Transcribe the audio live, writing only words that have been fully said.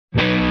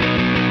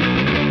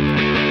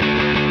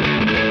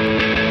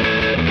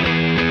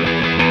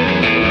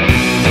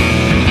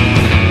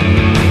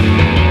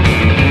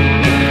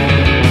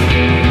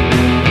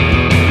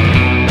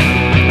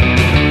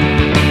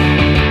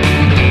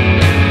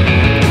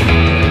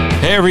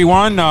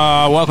everyone.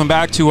 Welcome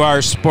back to our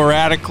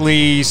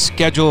sporadically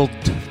scheduled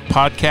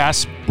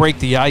podcast, Break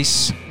the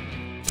Ice.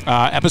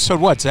 Episode,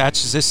 what's that?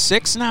 Is this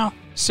 6 now?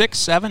 6,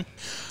 7?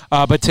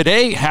 But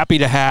today, happy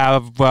to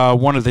have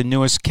one of the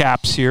newest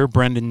Caps here,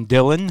 Brendan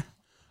Dillon,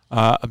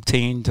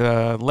 obtained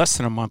less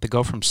than a month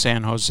ago from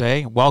San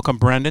Jose. Welcome,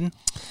 Brendan.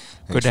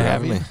 Good to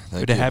have you.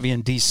 Good to have you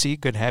in D.C.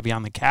 Good to have you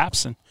on the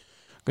Caps, and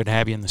good to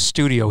have you in the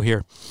studio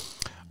here.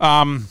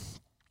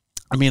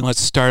 Let's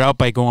start out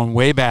by going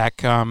way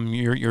back.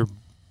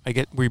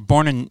 Were you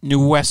born in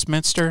New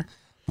Westminster?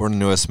 Born in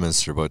New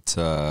Westminster, about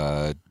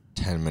 10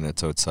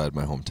 minutes outside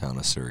my hometown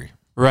of Surrey.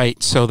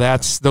 Right. So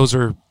those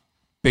are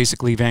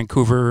basically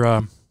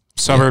Vancouver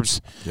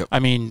suburbs. Yep. I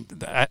mean,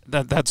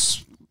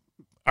 that's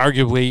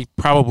arguably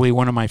probably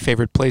one of my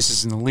favorite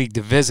places in the league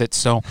to visit.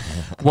 So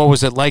what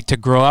was it like to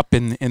grow up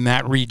in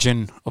that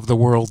region of the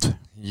world?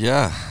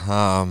 Yeah,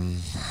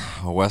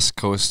 a West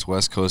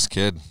Coast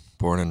kid,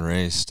 born and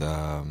raised.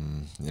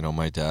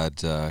 My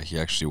dad, he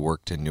actually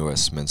worked in New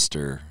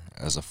Westminster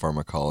as a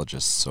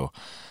pharmacologist, so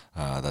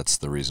that's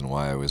the reason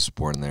why I was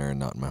born there and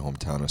not in my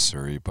hometown of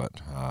Surrey.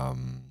 But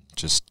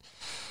just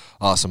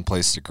awesome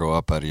place to grow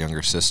up. I had a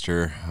younger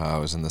sister. I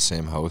was in the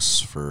same house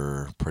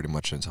for pretty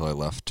much until I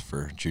left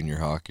for junior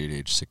hockey at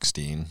age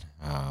 16.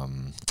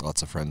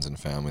 Lots of friends and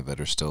family that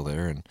are still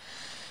there, and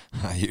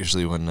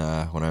usually when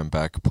I'm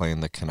back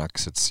playing the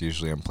Canucks, it's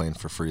usually I'm playing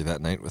for free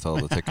that night with all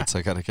the tickets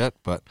I gotta get.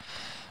 But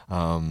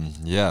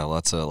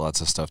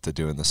lots of stuff to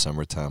do in the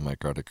summertime. I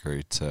got a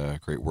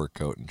great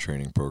workout and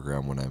training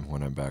program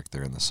when I'm back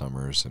there in the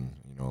summers, and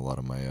a lot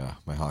of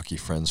my hockey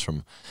friends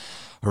from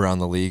around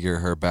the league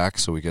are back,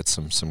 so we get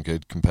some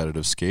good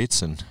competitive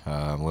skates and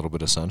a little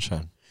bit of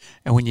sunshine.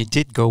 And when you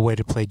did go away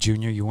to play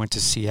junior, you went to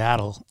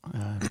Seattle,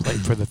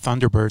 played for the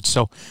Thunderbirds.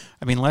 So,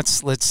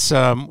 let's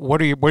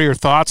what are your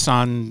thoughts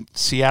on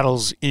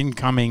Seattle's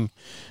incoming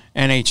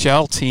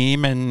NHL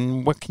team,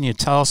 and what can you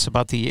tell us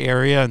about the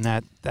area and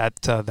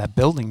that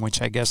building,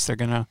 which I guess they're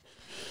going to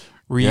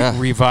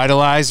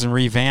revitalize and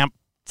revamp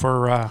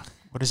for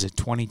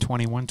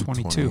 2021,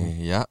 22?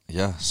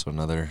 Yeah. So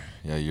another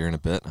year and a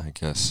bit, I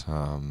guess.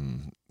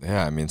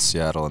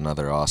 Seattle,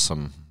 another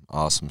awesome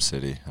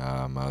city.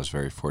 I was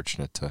very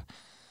fortunate to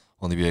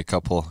only be a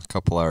couple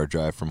hour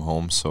drive from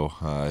home, so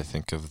I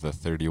think of the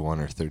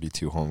 31 or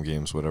 32 home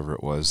games, whatever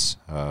it was,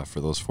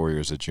 for those 4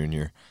 years at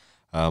junior.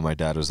 My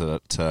dad was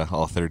at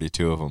all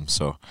 32 of them,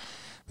 so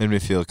made me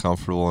feel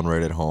comfortable and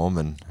right at home.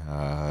 And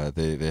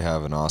they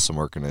have an awesome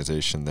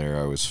organization there.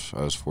 I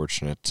was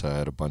fortunate. I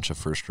had a bunch of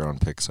first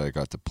round picks I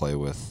got to play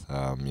with.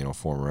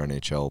 Former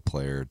NHL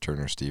player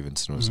Turner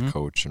Stevenson was a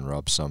coach, and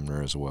Rob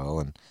Sumner as well,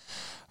 and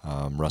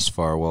Russ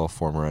Farwell,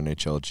 former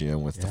NHL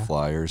GM with the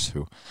Flyers,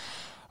 who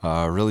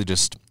really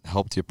just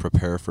helped you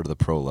prepare for the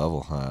pro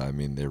level.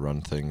 They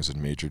run things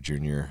in major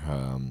junior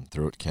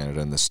throughout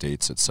Canada and the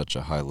States at such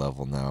a high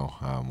level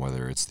now,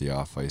 whether it's the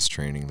off-ice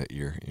training that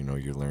you're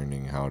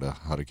learning how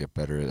to get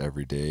better at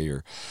every day,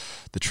 or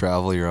the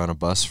travel, you're on a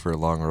bus for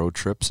long road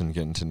trips and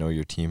getting to know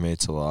your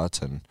teammates a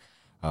lot. And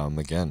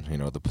again,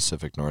 the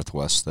Pacific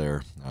Northwest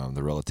there,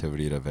 the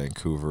relativity to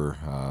Vancouver,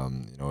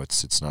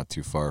 it's not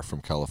too far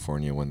from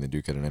California when they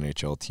do get an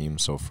NHL team.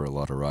 So for a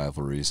lot of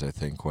rivalries, I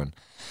think when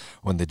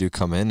they do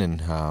come in,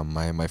 and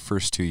my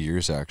first 2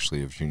 years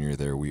actually of junior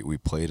there, we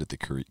played at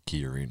the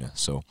Key Arena.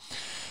 So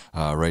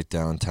right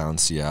downtown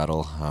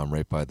Seattle,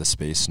 right by the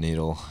Space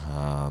Needle,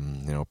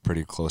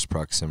 pretty close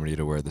proximity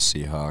to where the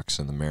Seahawks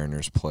and the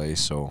Mariners play.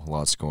 So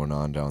lots going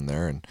on down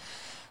there. And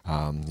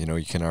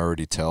you can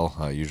already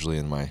tell, usually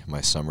in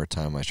my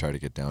summertime, I try to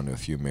get down to a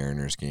few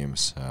Mariners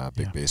games,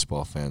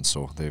 baseball fan,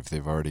 so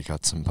they've already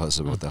got some buzz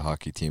about the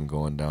hockey team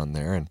going down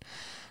there, and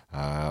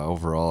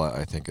overall,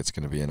 I think it's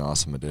going to be an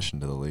awesome addition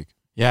to the league.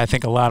 Yeah, I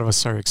think a lot of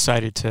us are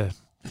excited to.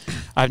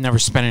 I've never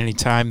spent any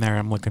time there.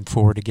 I'm looking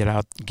forward to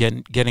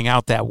getting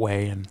out that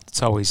way, and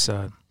it's always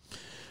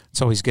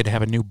good to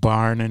have a new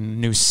barn and a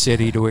new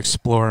city to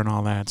explore and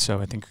all that.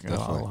 So I think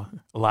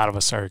a lot of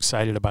us are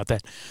excited about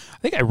that. I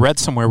think I read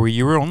somewhere where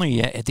you were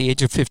only at the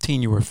age of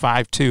 15, you were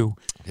 5'2".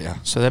 Yeah.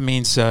 So that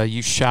means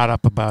you shot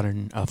up about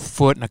a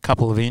foot and a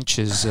couple of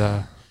inches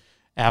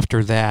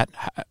after that.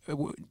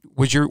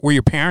 Were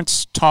your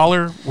parents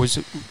taller?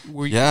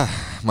 Yeah,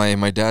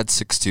 my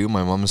dad's 6'2",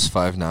 my mom's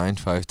 5'9",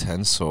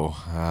 5'10", so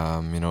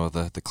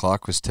the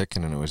clock was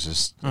ticking, and it was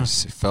just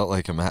it felt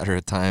like a matter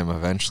of time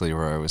eventually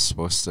where I was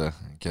supposed to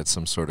get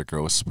some sort of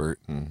growth spurt.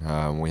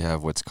 And we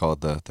have what's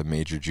called the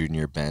major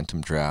junior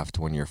bantam draft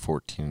when you're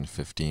 14 and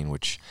 15,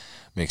 which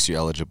makes you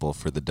eligible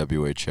for the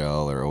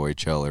WHL or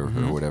OHL or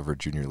whatever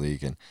junior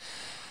league. And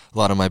a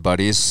lot of my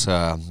buddies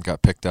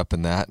got picked up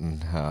in that,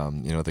 and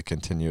the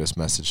continuous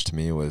message to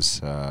me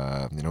was,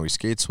 he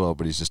skates well,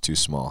 but he's just too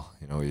small.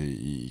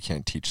 You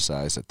can't teach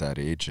size at that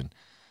age, and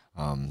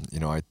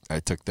I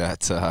took that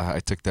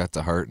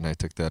to heart, and I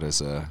took that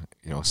as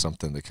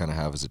something to kind of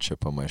have as a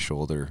chip on my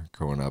shoulder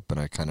growing up, and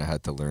I kind of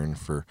had to learn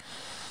for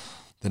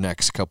the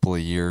next couple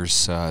of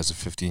years as a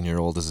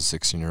 15-year-old, as a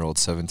 16-year-old,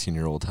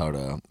 17-year-old, how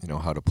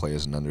to play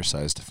as an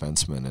undersized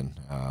defenseman,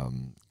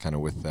 and kind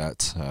of with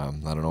that, I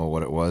don't know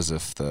what it was,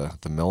 if the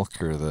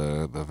milk or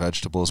the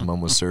vegetables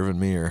Mom was serving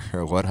me,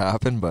 or what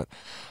happened, but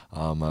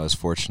I was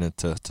fortunate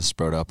to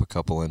sprout up a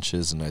couple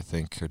inches, and I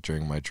think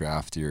during my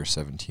draft year,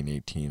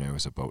 17-18, I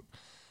was about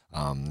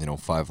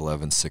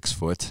 5'11", 6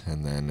 foot,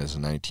 and then as a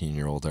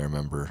 19-year-old, I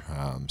remember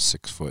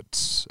 6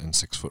 foot and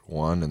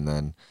 6'1", and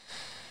then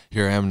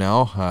here I am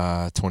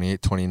now,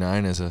 28,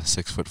 29 as a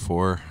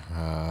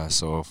 6'4",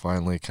 so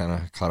finally kind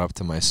of caught up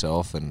to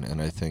myself, and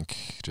I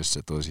think just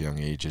at those young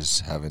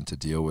ages, having to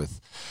deal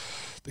with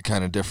the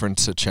kind of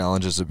different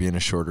challenges of being a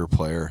shorter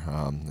player,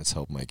 it's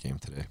helped my game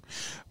today.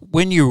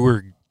 When you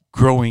were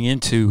growing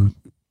into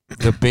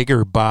the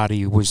bigger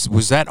body,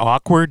 was that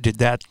awkward? Did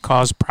that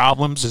cause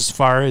problems as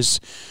far as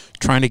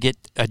trying to get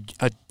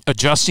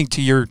adjusting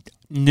to your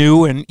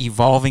new and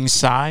evolving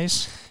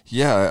size?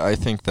 Yeah, I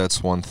think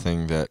that's one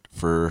thing that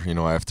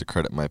I have to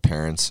credit my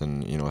parents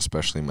and,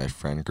 especially my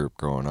friend group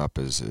growing up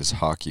is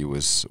hockey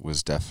was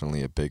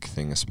definitely a big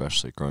thing,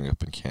 especially growing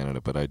up in Canada.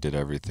 But I did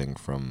everything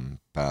from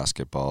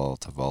basketball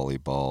to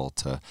volleyball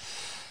to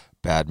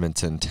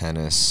badminton,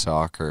 tennis,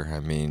 soccer. I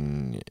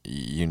mean,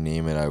 you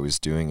name it, I was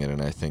doing it,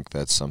 and I think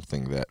that's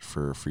something that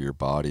for your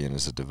body and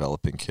as a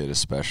developing kid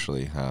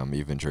especially,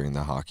 even during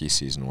the hockey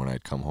season when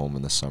I'd come home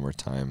in the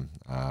summertime,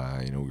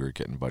 we were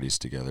getting buddies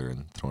together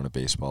and throwing a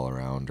baseball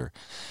around or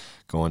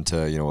going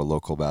to, a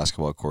local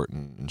basketball court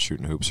and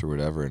shooting hoops or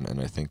whatever,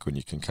 and I think when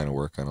you can kind of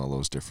work on all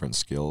those different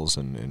skills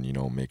and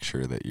make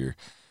sure that you're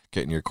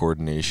getting your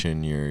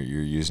coordination, you're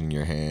using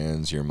your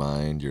hands, your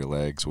mind, your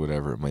legs,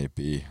 whatever it might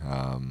be.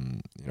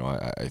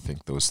 I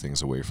think those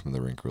things away from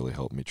the rink really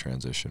helped me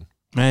transition.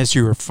 As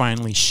you were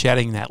finally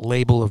shedding that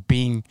label of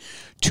being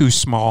too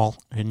small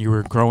and you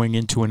were growing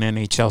into an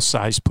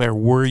NHL-sized player,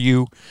 were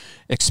you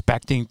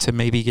expecting to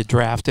maybe get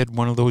drafted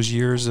one of those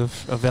years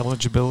of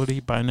eligibility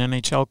by an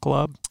NHL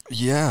club?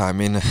 Yeah, I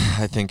mean,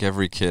 I think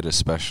every kid,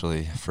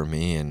 especially for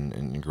me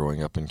and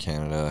growing up in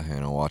Canada,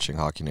 watching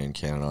Hockey Night in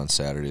Canada on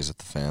Saturdays with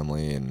the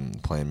family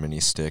and playing mini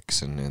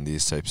sticks and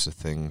these types of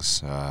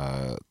things,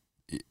 that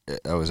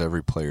was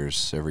every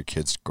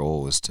kid's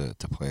goal was to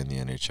play in the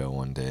NHL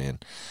one day.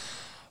 And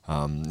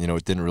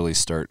it didn't really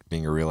start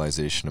being a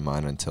realization of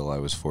mine until I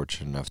was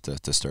fortunate enough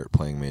to start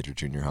playing major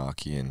junior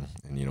hockey and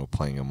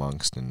playing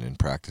amongst and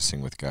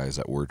practicing with guys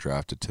that were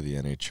drafted to the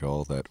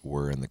NHL that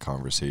were in the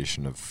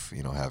conversation of,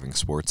 having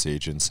sports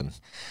agents. And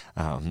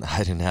I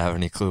didn't have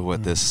any clue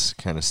what this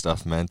kind of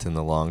stuff meant in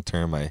the long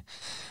term. I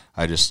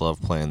just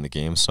loved playing the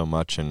game so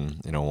much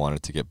and,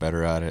 wanted to get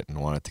better at it and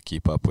wanted to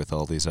keep up with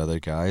all these other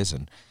guys.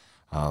 And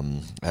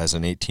as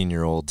an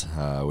 18-year-old,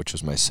 which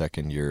was my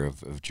second year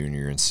of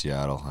junior in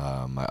Seattle,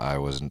 I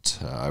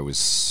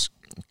was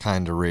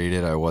kind of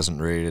rated. I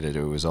wasn't rated.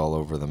 It was all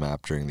over the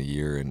map during the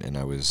year, and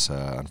I was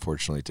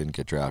unfortunately didn't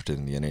get drafted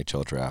in the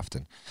NHL draft.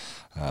 And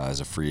as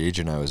a free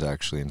agent, I was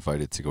actually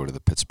invited to go to the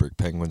Pittsburgh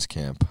Penguins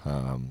camp,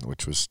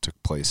 which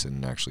took place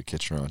in actually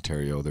Kitchener,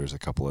 Ontario. There's a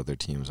couple other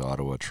teams,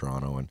 Ottawa,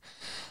 Toronto, and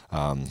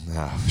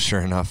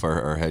sure enough,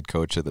 our head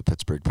coach of the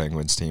Pittsburgh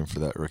Penguins team for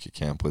that rookie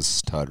camp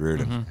was Todd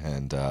Reardon,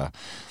 and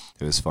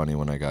it was funny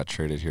when I got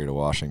traded here to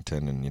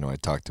Washington, and I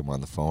talked to him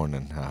on the phone,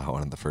 and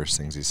one of the first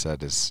things he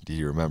said is, "Do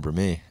you remember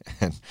me?"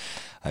 And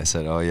I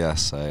said, "Oh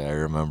yes, I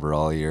remember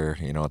all year.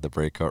 The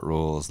breakout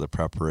rules, the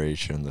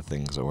preparation, the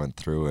things I went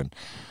through, and."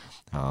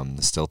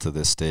 Still to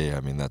this day,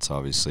 I mean, that's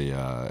obviously,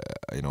 a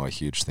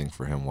huge thing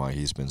for him, why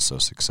he's been so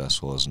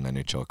successful as an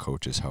NHL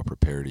coach is how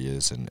prepared he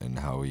is and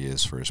how he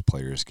is for his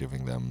players,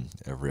 giving them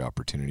every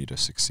opportunity to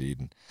succeed.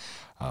 And,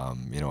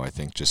 I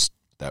think just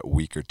that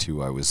week or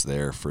two I was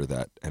there for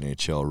that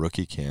NHL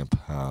rookie camp,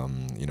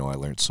 I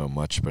learned so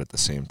much, but at the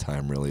same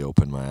time really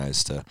opened my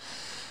eyes to,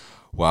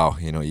 wow,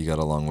 you got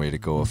a long way to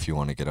go if you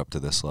want to get up to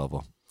this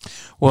level.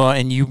 Well,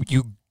 and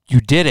you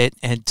did it,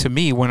 and to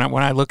me, when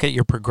I look at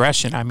your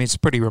progression, I mean, it's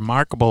pretty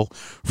remarkable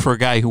for a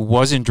guy who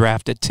wasn't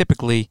drafted.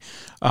 Typically,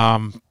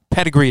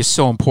 pedigree is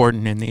so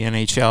important in the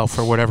NHL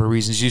for whatever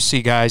reasons. You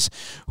see guys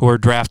who are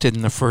drafted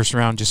in the first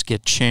round just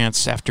get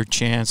chance after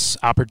chance,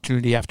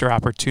 opportunity after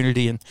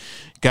opportunity, and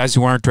guys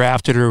who aren't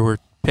drafted or who are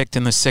picked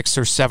in the 6th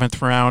or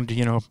 7th round,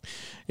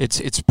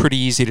 it's pretty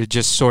easy to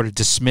just sort of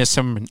dismiss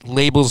them. And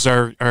labels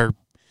are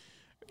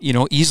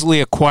easily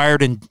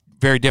acquired and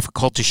very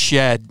difficult to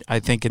shed,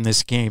 I think, in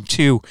this game,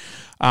 too.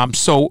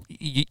 So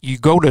you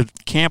go to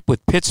camp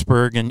with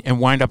Pittsburgh and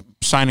wind up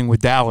signing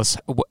with Dallas.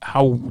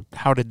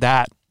 How did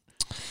that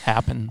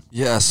happen?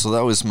 Yeah, so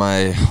that was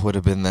would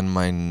have been then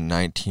my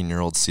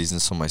 19-year-old season,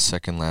 so my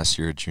second last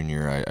year at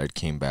junior. I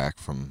came back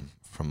from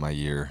my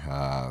year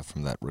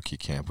from that rookie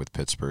camp with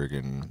Pittsburgh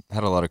and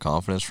had a lot of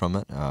confidence from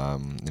it.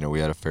 We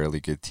had a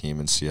fairly good team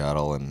in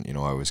Seattle, and,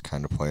 I was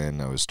kind of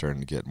playing. I was starting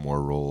to get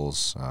more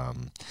roles.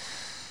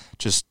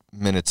 Just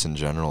minutes in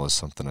general is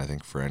something I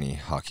think for any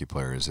hockey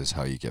players is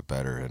how you get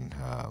better. And,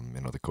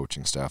 the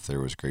coaching staff there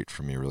was great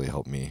for me, really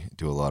helped me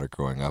do a lot of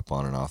growing up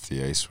on and off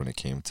the ice when it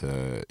came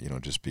to,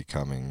 just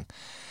becoming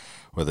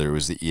whether it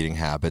was the eating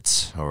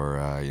habits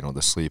or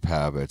the sleep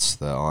habits,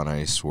 the on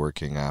ice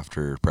working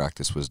after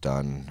practice was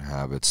done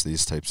habits,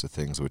 these types of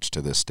things, which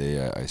to this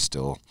day I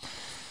still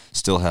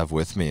have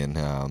with me. And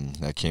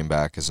I came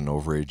back as an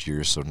overage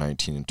year, so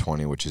 19 and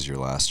 20, which is your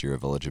last year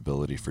of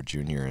eligibility for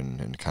junior,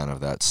 and kind of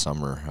that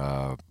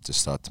summer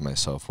just thought to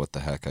myself, what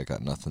the heck, I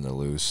got nothing to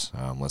lose.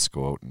 Let's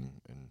go out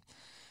and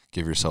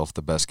give yourself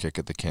the best kick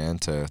at the can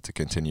to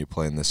continue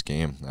playing this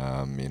game.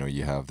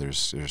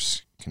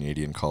 There's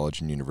Canadian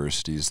college and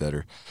universities that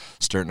are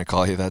starting to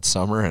call you that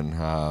summer, and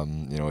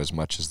as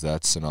much as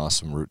that's an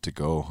awesome route to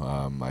go,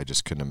 I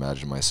just couldn't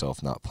imagine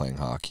myself not playing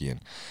hockey.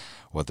 And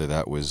whether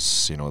that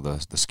was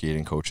the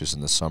skating coaches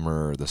in the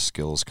summer, or the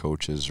skills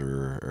coaches,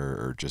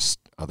 or just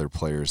other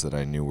players that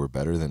I knew were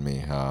better than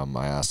me,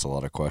 I asked a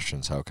lot of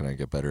questions. How can I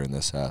get better in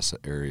this asset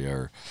area,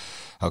 or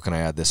how can I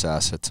add this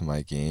asset to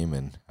my game?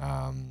 And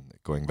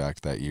going back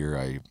to that year,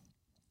 I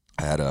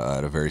had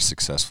a very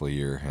successful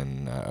year,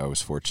 and I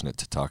was fortunate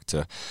to talk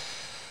to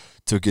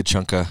a good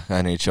chunk of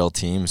NHL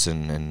teams,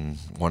 and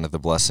one of the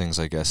blessings,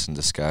 I guess, in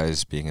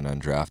disguise, being an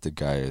undrafted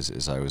guy,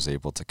 is I was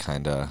able to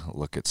kind of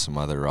look at some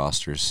other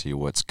rosters, see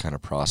what's kind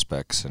of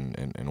prospects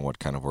and what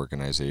kind of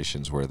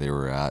organizations where they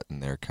were at,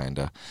 and they're kind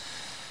of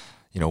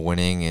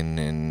winning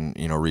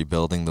and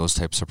rebuilding, those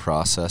types of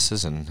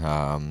processes. And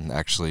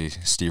actually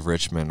Steve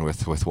Richmond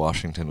with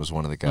Washington was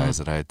one of the guys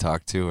that I had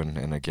talked to,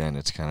 and again,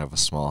 it's kind of a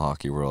small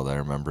hockey world. I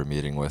remember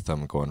meeting with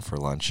him, going for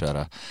lunch at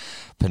a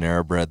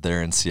Panera Bread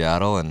there in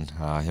Seattle, and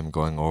him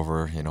going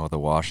over the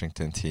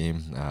Washington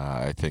team.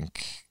 I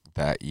think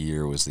that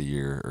year was the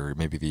year, or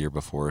maybe the year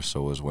before,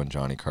 so was when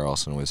Johnny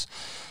Carlson was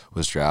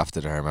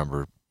drafted. I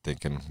remember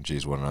thinking,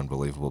 geez, what an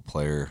unbelievable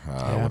player,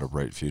 what a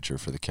bright future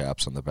for the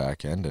Caps on the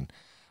back end. And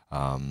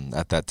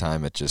at that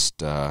time, it just,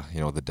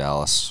 the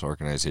Dallas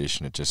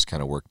organization, it just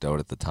kind of worked out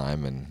at the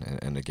time.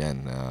 And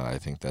again, I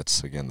think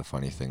that's, again, the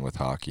funny thing with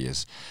hockey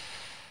is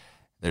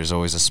there's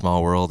always a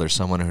small world. There's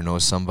someone who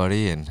knows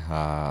somebody. And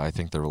I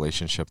think the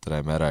relationship that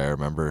I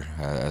remember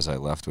as I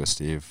left with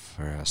Steve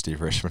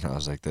Richmond, I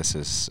was like, this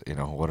is,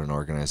 what an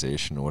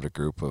organization, what a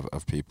group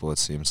of people it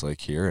seems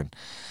like here.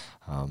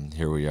 And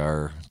here we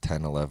are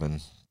 10,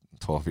 11,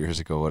 12 years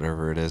ago,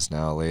 whatever it is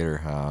now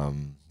later.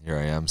 Here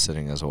I am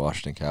sitting as a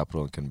Washington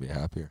Capital and couldn't be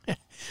happier.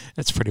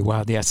 That's pretty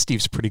wild. Yeah,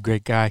 Steve's a pretty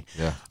great guy.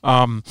 Yeah.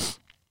 And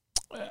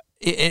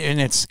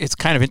it's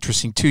kind of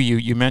interesting too.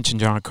 You mentioned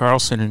John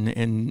Carlson,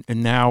 and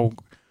now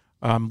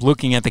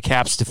looking at the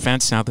Caps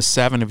defense now, the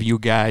seven of you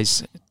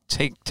guys,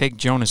 take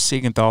Jonas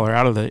Siegenthaler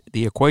out of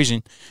the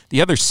equation.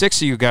 The other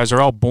six of you guys are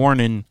all born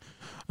in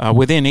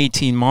within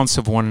 18 months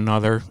of one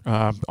another.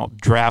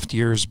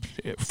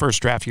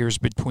 First draft years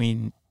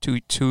between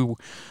two.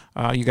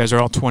 You guys are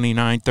all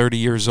 29, 30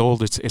 years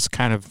old. It's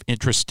kind of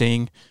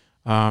interesting.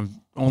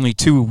 Only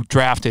two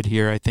drafted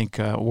here, I think,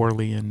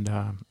 Orly and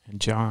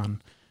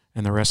John,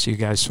 and the rest of you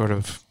guys sort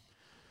of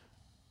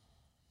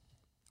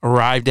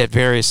arrived at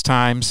various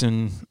times.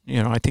 And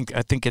I think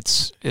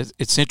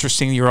it's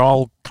interesting. You're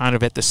all kind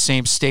of at the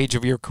same stage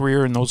of your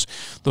career in those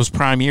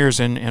prime years,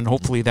 and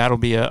hopefully that'll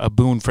be a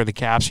boon for the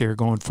Caps here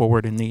going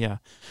forward in the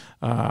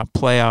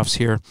playoffs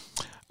here.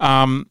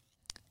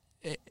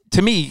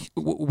 To me,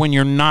 when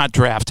you're not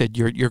drafted,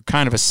 you're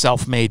kind of a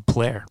self-made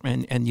player,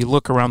 and you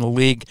look around the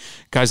league,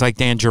 guys like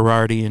Dan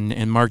Girardi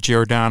and Mark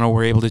Giordano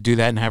were able to do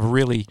that and have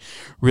really,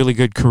 really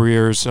good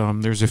careers.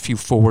 There's a few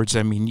forwards.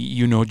 I mean,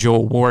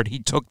 Joel Ward, he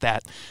took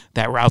that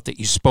route that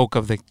you spoke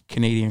of, the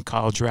Canadian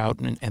college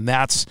route, and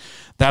that's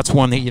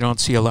one that you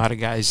don't see a lot of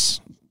guys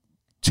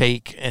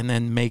take and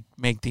then make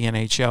the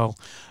NHL.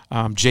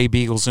 Jay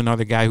Beagle's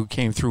another guy who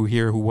came through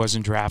here who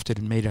wasn't drafted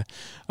and made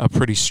a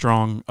pretty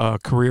strong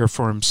career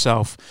for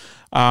himself.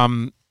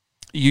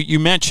 You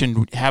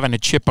mentioned having a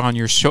chip on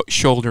your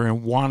shoulder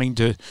and wanting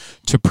to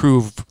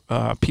prove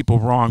people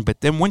wrong,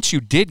 but then once you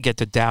did get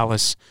to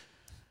Dallas,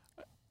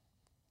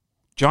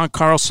 John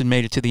Carlson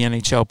made it to the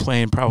NHL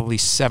playing probably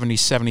 70,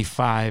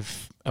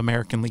 75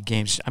 American League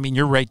games. I mean,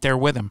 you're right there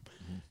with him.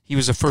 He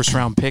was a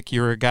first-round pick.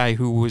 You're a guy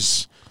who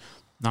was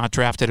not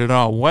drafted at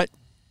all. What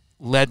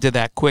led to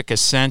that quick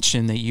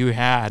ascension that you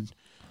had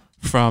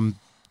from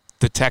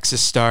the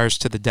Texas Stars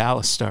to the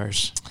Dallas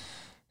Stars?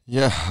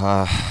 Yeah,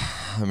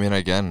 I mean,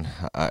 again,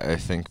 I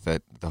think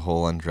that the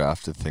whole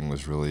undrafted thing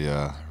was really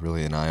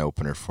an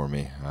eye-opener for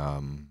me.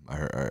 I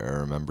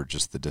remember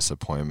just the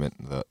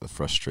disappointment, the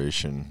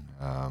frustration,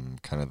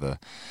 kind of the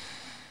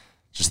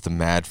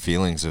mad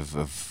feelings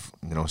of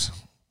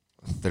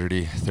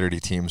 30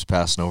 teams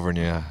passing over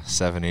you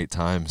 7-8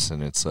 times,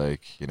 and it's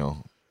like,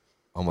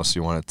 almost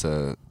you wanted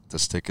to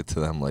stick it to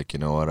them, like,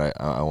 what,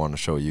 I want to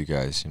show you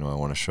guys, I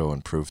want to show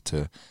and prove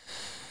to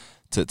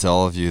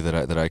all of you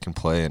that I can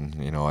play. And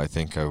I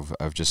think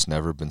I've just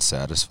never been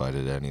satisfied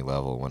at any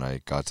level. When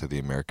I got to the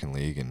American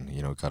League and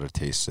got a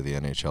taste of the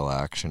NHL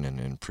action and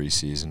in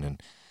preseason,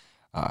 and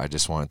I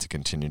just wanted to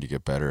continue to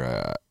get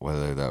better,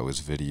 whether that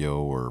was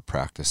video or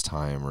practice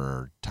time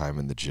or time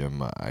in the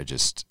gym. I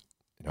just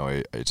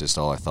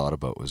all I thought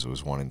about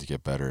was wanting to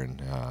get better,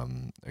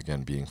 and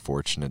again, being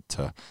fortunate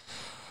to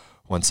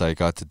once I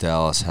got to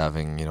Dallas,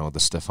 having, the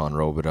Stefan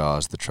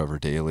Robidas, the Trevor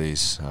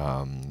Dailies,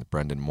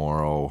 Brendan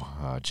Morrow,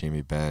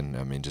 Jamie Benn,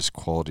 I mean, just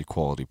quality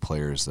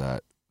players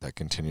that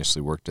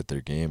continuously worked at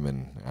their game.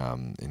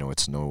 And,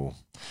 it's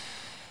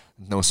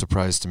no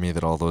surprise to me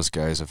that all those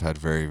guys have had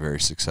very, very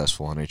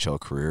successful NHL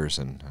careers.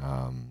 And,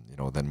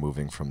 then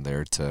moving from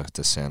there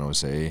to San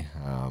Jose,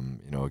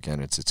 again,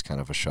 it's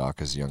kind of a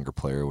shock as a younger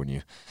player when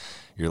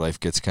your life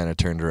gets kind of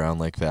turned around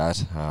like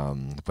that.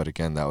 But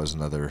again, that was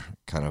another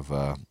kind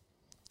of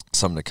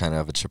something to kind of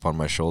have a chip on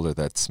my shoulder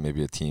that's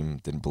maybe a team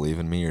didn't believe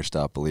in me or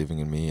stopped believing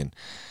in me. And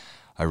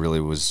I really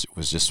was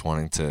just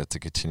wanting to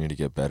continue to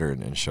get better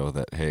and show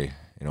that, hey,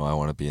 I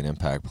want to be an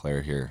impact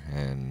player here.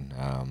 And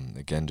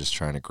again, just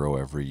trying to grow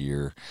every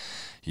year.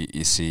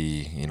 You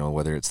see,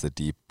 whether it's the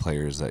deep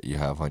players that you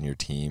have on your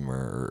team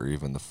or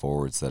even the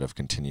forwards that have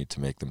continued to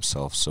make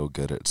themselves so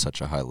good at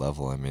such a high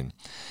level. I mean,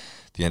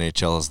 the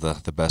NHL is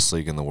the best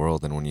league in the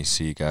world, and when you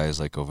see guys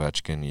like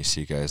Ovechkin, you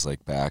see guys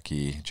like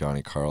Backy,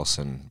 Johnny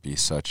Carlson be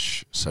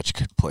such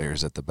good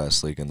players at the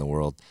best league in the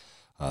world,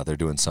 they're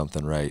doing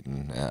something right.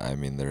 And I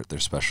mean, they're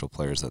special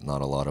players that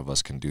not a lot of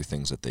us can do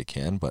things that they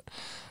can. But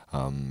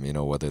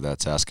whether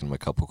that's asking them a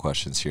couple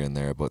questions here and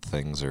there about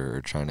things or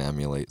trying to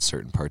emulate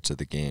certain parts of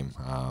the game,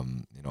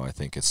 I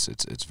think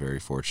it's very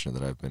fortunate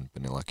that I've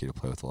been lucky to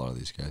play with a lot of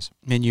these guys.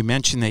 And you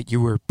mentioned that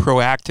you were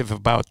proactive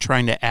about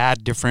trying to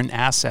add different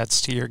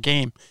assets to your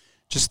game.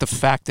 Just the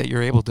fact that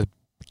you're able to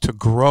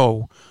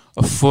grow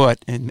a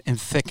foot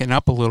and thicken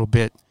up a little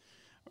bit,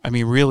 I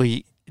mean,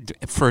 really,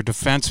 for a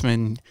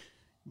defenseman,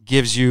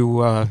 gives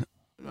you a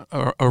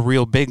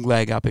real big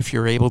leg up if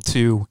you're able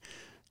to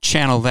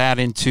channel that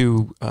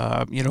into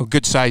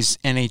good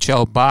sized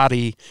NHL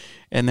body,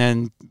 and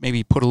then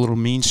maybe put a little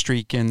mean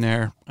streak in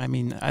there. I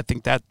mean, I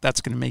think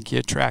that's going to make you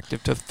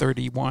attractive to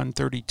 31,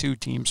 32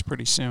 teams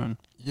pretty soon.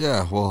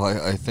 Yeah, well,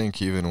 I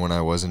think even when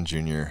I was in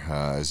junior,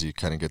 as you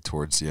kind of get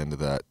towards the end of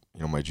that,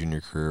 my junior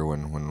career,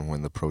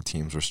 when the pro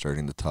teams were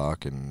starting to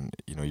talk, and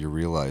you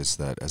realize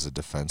that as a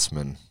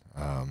defenseman,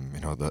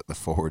 the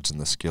forwards and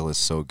the skill is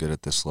so good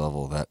at this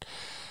level that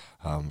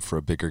for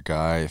a bigger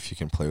guy, if you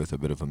can play with a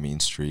bit of a mean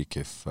streak,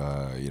 if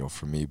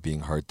for me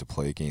being hard to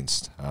play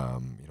against,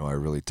 I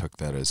really took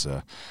that as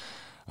a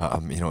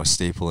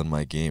staple in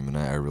my game, and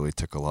I really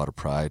took a lot of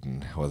pride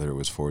in whether it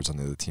was forwards on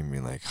the other team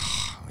being like,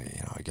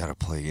 I got to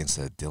play against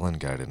that Dylan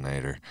guy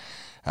tonight, or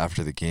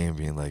after the game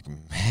being like,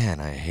 man,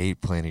 I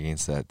hate playing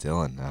against that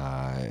Dylan.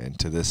 And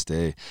to this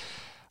day,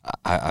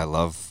 I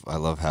love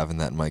having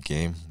that in my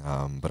game,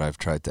 but I've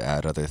tried to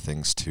add other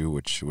things too,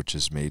 which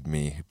has made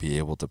me be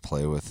able to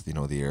play with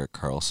the Erik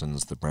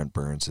Karlssons, the Brent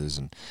Burnses,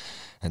 and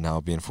now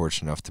being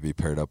fortunate enough to be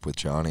paired up with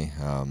Johnny.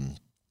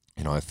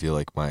 I feel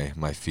like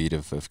my feet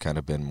have kind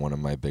of been one of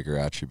my bigger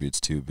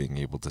attributes too, being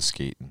able to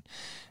skate and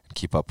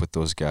keep up with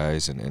those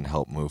guys and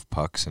help move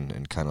pucks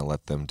and kind of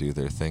let them do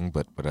their thing,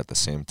 but at the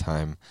same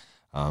time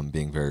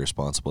being very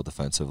responsible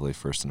defensively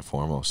first and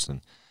foremost.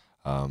 And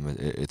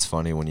it's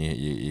funny when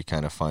you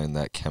kind of find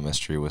that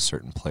chemistry with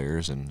certain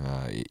players and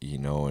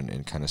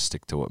and kind of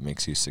stick to what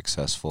makes you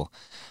successful.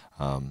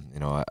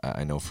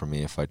 I know for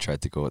me, if I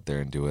tried to go out there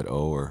and do it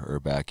or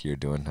back you're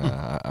doing,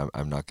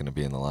 I'm not going to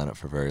be in the lineup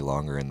for very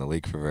long or in the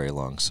league for very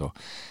long. So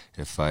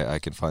if I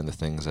can find the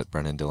things that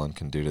Brendan Dillon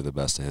can do to the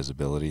best of his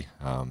ability,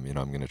 I'm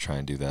going to try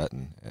and do that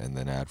and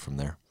then add from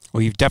there.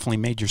 Well, you've definitely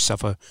made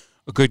yourself a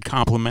good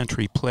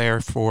complementary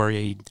player for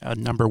a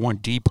number one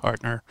D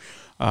partner.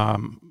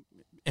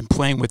 And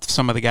playing with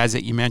some of the guys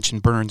that you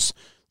mentioned, Burns,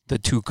 the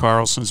two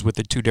Karlssons with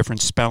the two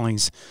different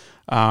spellings,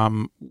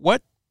 how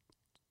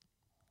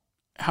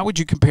would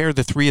you compare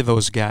the three of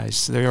those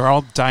guys? They're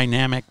all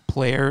dynamic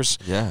players.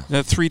 Yeah.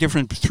 They're three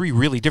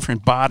really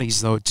different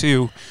bodies, though,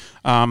 too.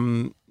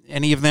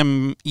 Any of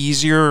them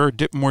easier or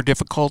more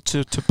difficult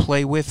to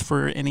play with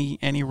for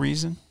any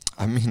reason?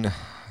 I mean,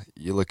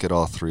 you look at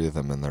all three of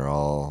them, and they're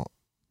all,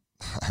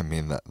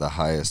 the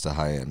highest of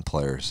high-end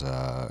players.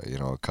 A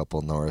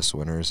couple Norris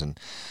winners, and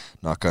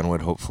knock on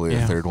wood, hopefully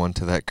a third one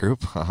to that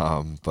group.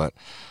 But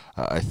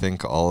I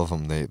think all of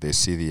them, they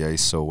see the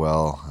ice so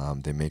well.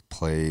 They make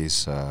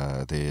plays.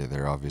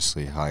 They're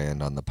obviously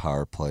high-end on the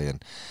power play.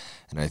 And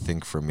I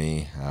think for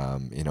me,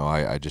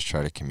 I just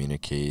try to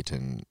communicate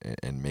and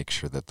make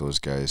sure that those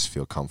guys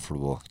feel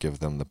comfortable, give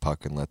them the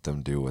puck and let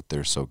them do what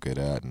they're so good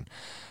at. And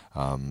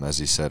as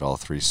he said, all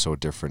three so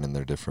different in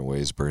their different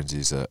ways.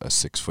 Burnsy's a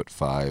 6'5",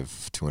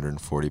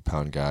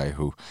 240-pound guy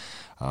who,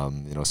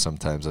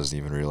 sometimes doesn't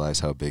even realize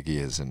how big he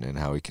is and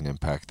how he can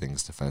impact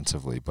things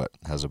defensively, but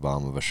has a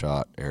bomb of a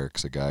shot.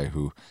 Erik's a guy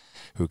who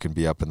can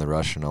be up in the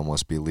rush and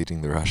almost be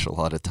leading the rush a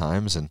lot of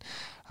times. And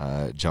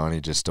Johnny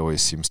just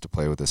always seems to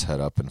play with his head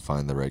up and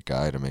find the right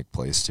guy to make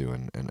plays to.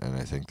 And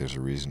I think there's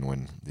a reason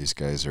when these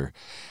guys are,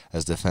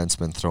 as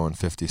defensemen, throwing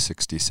 50,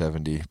 60,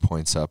 70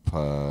 points up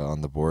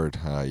on the board.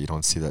 You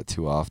don't see that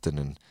too often.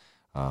 And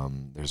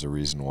There's a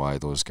reason why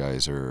those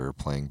guys are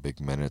playing big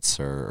minutes,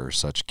 are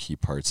such key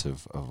parts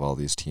of all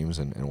these teams,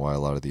 and why a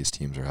lot of these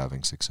teams are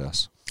having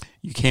success.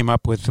 You came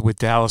up with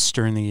Dallas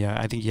during the,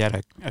 I think you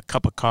had a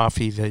cup of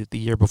coffee the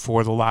year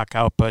before the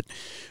lockout, but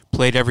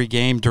played every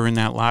game during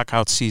that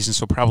lockout season,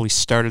 so probably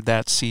started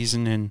that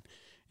season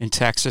in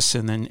Texas,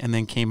 and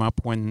then came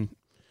up when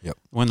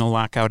the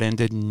lockout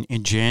ended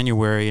in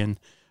January. And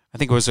I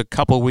think it was a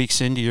couple of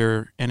weeks into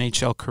your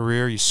NHL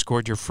career, you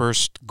scored your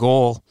first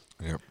goal.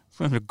 Yep.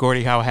 From the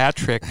Gordie Howe hat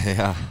trick.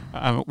 Yeah.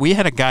 We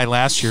had a guy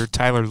last year,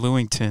 Tyler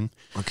Lewington,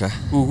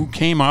 who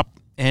came up,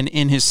 and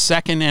in his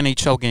second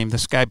NHL game,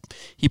 this guy,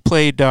 he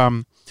played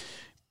the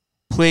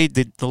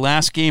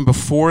last game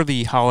before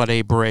the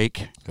holiday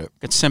break,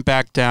 got sent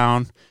back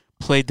down,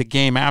 played the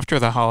game after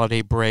the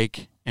holiday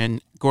break,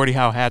 and Gordie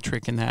Howe hat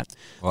trick in that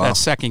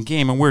second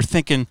game. And we're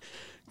thinking,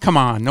 come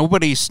on,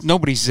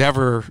 nobody's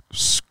ever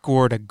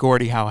scored a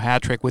Gordie Howe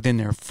hat trick within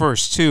their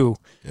first two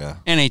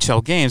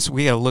NHL games.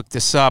 We got to look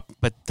this up,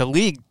 but the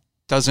league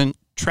doesn't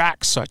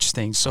track such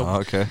things,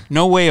 so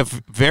no way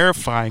of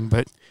verifying.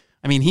 But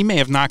I mean, he may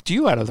have knocked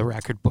you out of the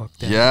record book.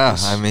 Then. Yeah,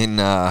 I mean,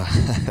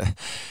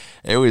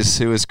 it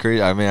was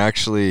crazy. I mean,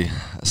 actually,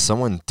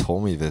 someone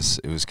told me this.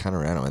 It was kind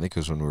of random. I think it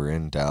was when we were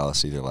in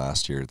Dallas either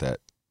last year that.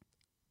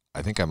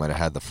 I think I might have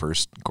had the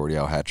first Gordie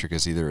Howe hat trick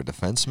as either a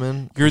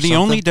defenseman. You're the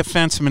only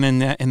defenseman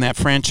in that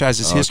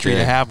franchise's history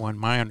to have one.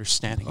 My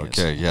understanding is.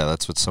 Okay, yeah,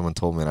 that's what someone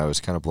told me, and I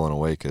was kind of blown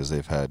away because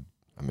they've had.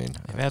 They've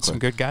had some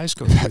good guys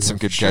go through. Had some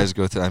good guys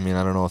go through. I mean,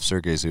 I don't know if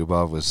Sergei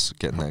Zubov was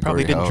getting that.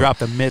 Probably Gordie didn't Howe. drop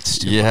the mitts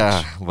too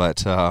much.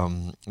 But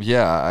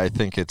I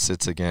think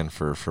it's again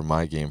for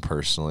my game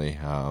personally.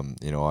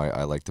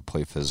 I like to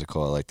play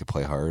physical. I like to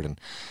play hard, and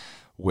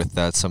with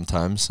that,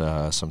 sometimes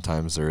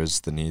there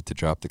is the need to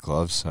drop the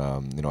gloves.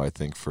 I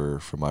think for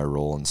my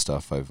role and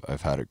stuff,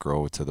 I've had it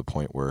grow to the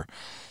point where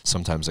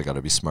sometimes I got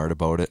to be smart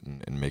about it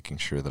and making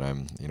sure that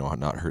I'm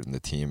not hurting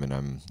the team, and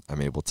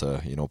I'm able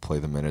to play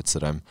the minutes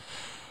that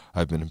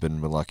I've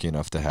been lucky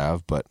enough to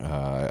have. But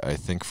I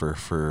think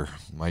for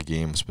my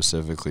game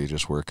specifically,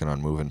 just working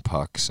on moving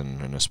pucks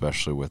and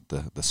especially with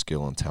the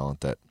skill and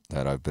talent that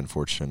I've been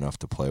fortunate enough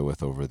to play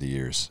with over the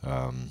years.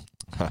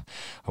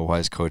 A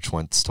wise coach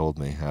once told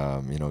me,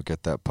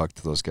 get that puck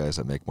to those guys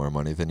that make more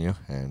money than you,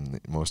 and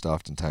most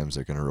oftentimes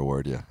they're going to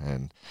reward you.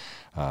 And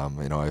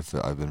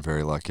I've been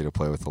very lucky to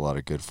play with a lot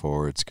of good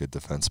forwards, good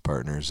defense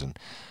partners, and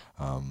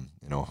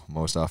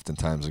most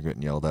oftentimes I'm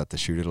getting yelled at to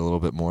shoot it a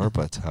little bit more,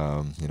 but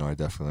I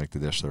definitely like to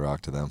dish the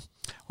rock to them.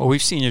 Well,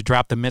 we've seen you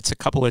drop the mitts a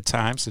couple of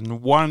times,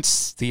 and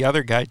once the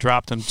other guy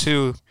dropped them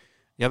too.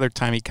 The other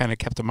time he kind of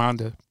kept him on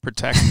to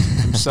protect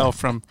himself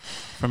from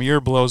your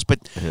blows. But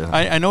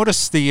I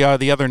noticed the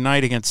other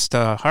night against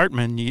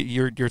Hartman,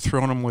 you're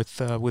throwing him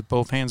with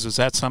both hands. Was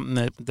that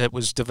something that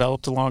was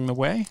developed along the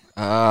way?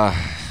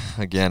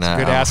 Again, it's a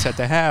good asset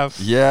to have.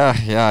 Yeah.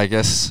 I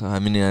guess. I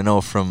mean, I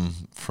know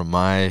from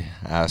my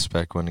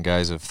aspect, when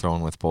guys have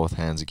thrown with both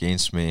hands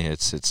against me,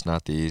 it's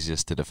not the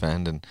easiest to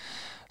defend, and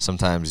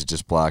sometimes you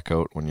just black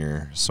out when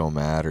you're so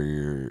mad,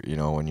 or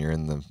when you're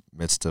in the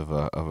midst of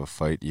a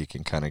fight, you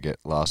can kind of get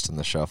lost in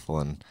the shuffle.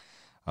 And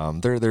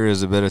there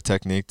is a bit of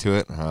technique to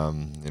it.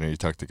 You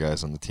talk to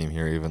guys on the team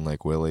here, even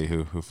like Willie,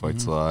 who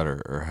fights a lot,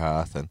 or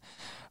Hath,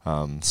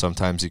 and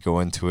sometimes you go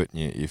into it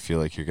and you feel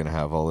like you're going to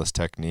have all this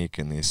technique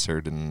and these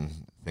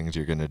certain things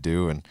you're going to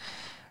do, and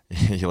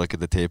you look at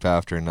the tape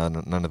after, and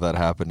none of that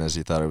happened as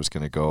you thought it was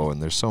going to go.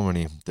 And there's so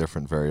many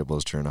different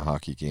variables during a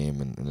hockey game,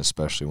 and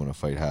especially when a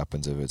fight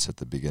happens, if it's at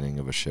the beginning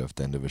of a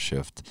shift, end of a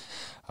shift,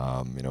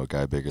 a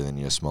guy bigger than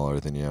you, smaller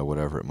than you,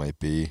 whatever it might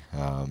be.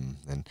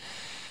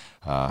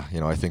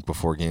 I think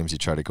before games you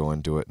try to go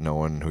into it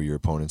knowing who your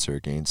opponents are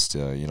against.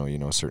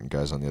 Certain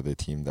guys on the other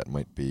team that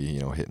might be,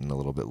 hitting a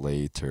little bit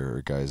late,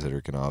 or guys that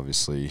are going to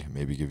obviously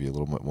maybe give you a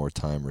little bit more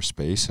time or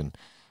space. And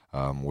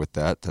with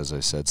that, as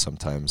I said,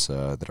 sometimes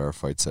there are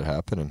fights that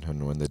happen,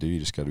 and when they do, you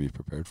just got to be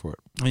prepared for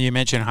it. You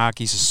mentioned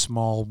hockey's a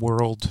small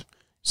world.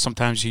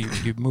 Sometimes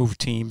you move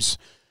teams.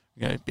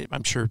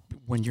 I'm sure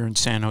when you're in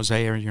San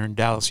Jose or you're in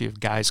Dallas, you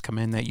have guys come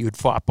in that you had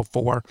fought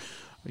before.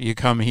 You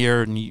come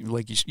here, and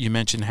like you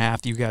mentioned,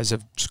 Hath, you guys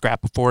have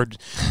scrapped before.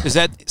 Is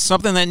that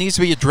something that needs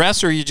to be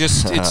addressed, or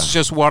it's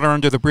just water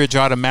under the bridge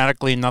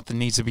automatically and nothing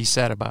needs to be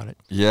said about it?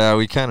 Yeah,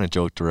 we kind of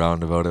joked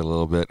around about it a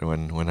little bit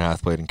when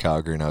Hath played in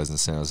Calgary and I was in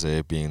San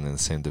Jose. Being in the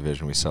same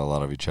division, we saw a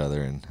lot of each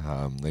other, and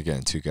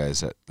again, two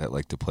guys that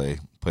like to play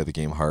the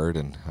game hard,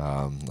 and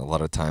a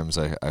lot of times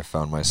I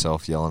found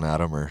myself yelling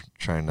at him or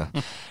trying to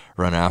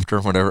run after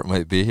him, whatever it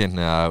might be, and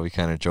we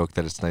kind of joke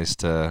that it's nice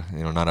to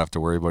not have to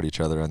worry about each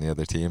other on the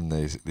other team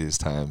these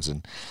times.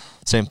 And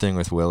same thing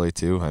with Willie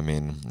too. I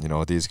mean,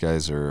 these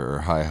guys are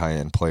high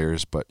end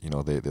players, but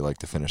they like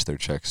to finish their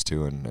checks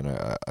too. And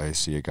I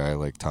see a guy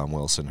like Tom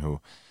Wilson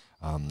who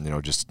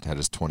just had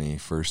his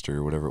 21st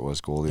or whatever it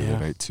was goal the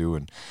other night too,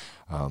 and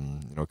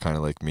kind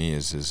of like me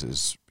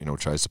is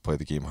tries to play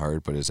the game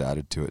hard, but is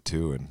added to it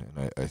too.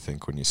 And I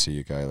think when you see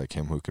a guy like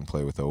him who can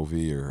play with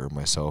Ovi, or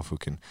myself who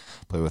can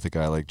play with a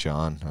guy like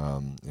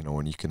John,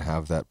 when you can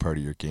have that part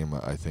of your game,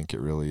 I think it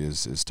really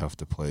is tough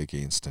to play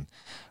against. And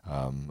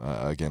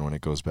again, when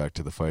it goes back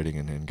to the fighting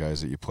and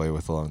guys that you play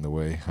with along the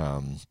way,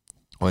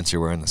 once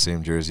you're wearing the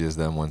same jersey as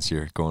them, once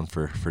you're going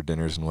for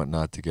dinners and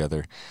whatnot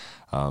together,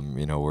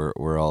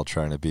 we're all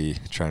trying to be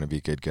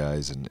good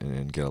guys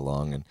and get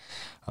along,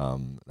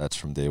 and that's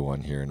from day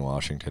one here in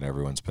Washington.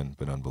 Everyone's been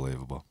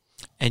unbelievable.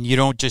 And you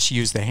don't just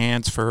use the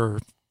hands for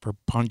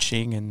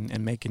punching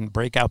and making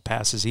breakout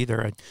passes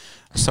either.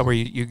 So where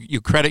you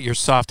credit your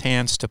soft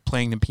hands to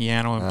playing the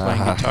piano and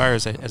playing guitar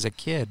as a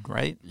kid,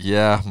 right?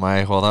 Yeah,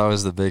 that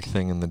was the big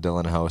thing in the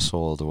Dillon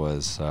household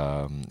was,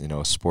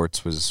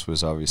 sports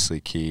was obviously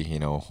key,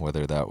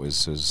 whether that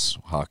was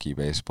hockey,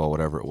 baseball,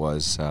 whatever it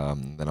was,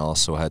 then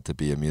also had to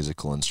be a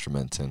musical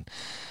instrument. And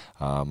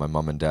my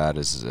mom and dad,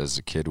 as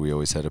a kid, we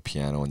always had a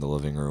piano in the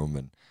living room,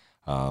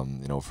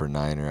 and for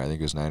 9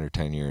 or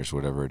 10 years,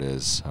 whatever it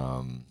is,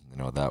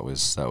 that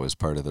was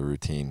part of the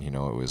routine. It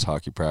was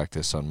hockey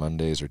practice on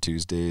Mondays or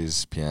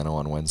Tuesdays, piano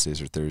on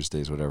Wednesdays or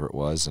Thursdays, whatever it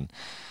was. And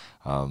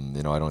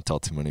I don't tell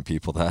too many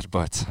people that,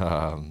 but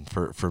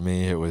for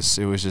me, it was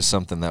just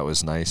something that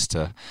was nice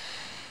to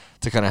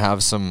kind of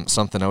have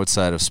something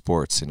outside of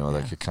sports,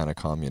 that could kind of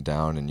calm you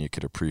down and you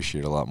could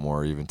appreciate a lot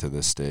more even to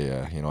this day.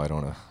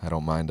 I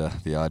don't mind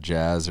the odd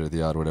jazz or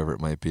the odd whatever it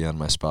might be on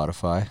my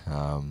Spotify.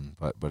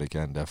 But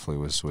again, definitely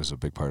was a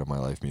big part of my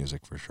life,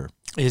 music for sure.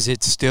 Is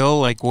it still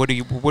like, what do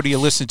you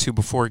listen to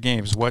before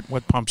games?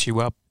 What pumps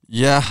you up?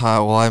 Yeah,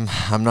 well,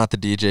 I'm not the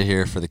DJ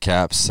here for the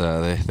Caps.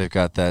 They've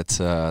got that.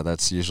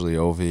 That's usually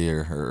Ovi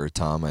or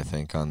Tom, I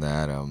think, on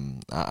that.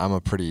 I'm a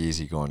pretty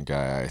easygoing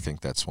guy. I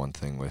think that's one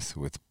thing with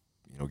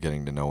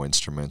getting to know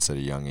instruments at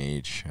a young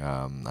age.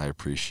 I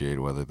appreciate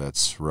whether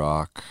that's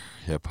rock,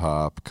 hip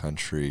hop,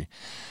 country,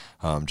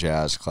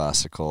 jazz,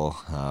 classical.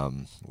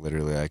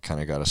 Literally, I kind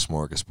of got a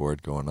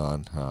smorgasbord going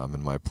on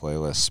in my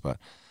playlists. But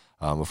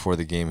before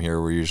the game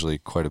here, we're usually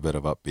quite a bit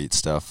of upbeat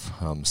stuff,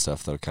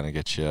 stuff that'll kind of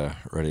get you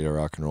ready to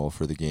rock and roll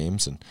for the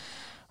games. And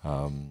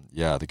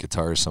the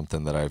guitar is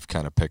something that I've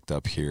kind of picked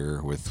up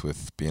here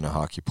with being a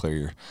hockey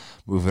player,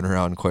 moving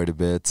around quite a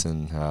bit,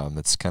 and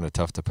it's kind of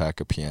tough to pack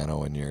a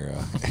piano in your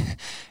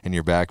in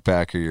your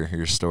backpack or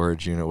your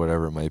storage unit,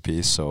 whatever it might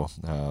be. So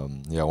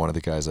one of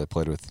the guys I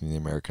played with in the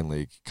American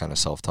League kind of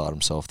self-taught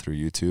himself through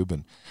YouTube,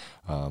 and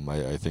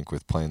I think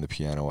with playing the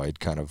piano, I'd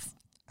kind of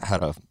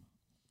had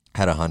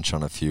a hunch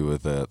on a few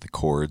of the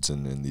chords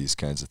and these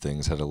kinds of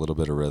things, had a little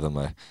bit of rhythm.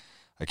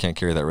 I can't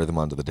carry that rhythm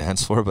onto the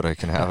dance floor, but I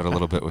can have it a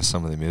little bit with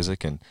some of the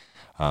music. And,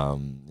 I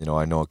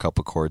know a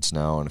couple chords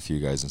now and a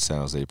few guys in San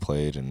Jose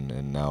played.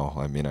 And now,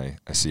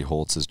 I see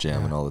Holtz is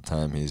jamming all the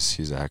time.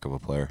 He's a heck of a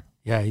player.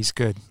 Yeah, he's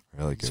good.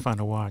 Really good. It's fun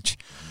to watch.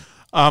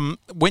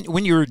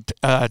 When you were,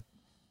 I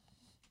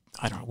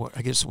don't know,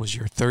 I guess it was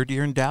your third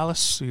year in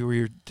Dallas? You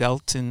were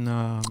dealt in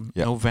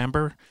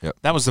November? Yep.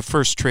 That was the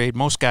first trade.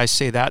 Most guys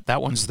say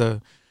that one's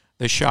the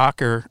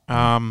shocker.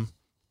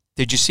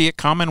 Did you see it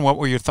coming? What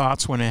were your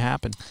thoughts when it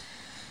happened?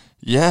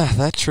 Yeah,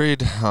 that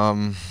trade,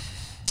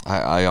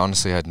 I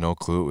honestly had no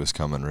clue it was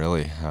coming,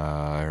 really.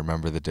 I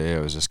remember the day I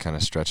was just kind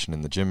of stretching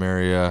in the gym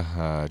area.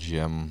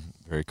 GM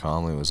very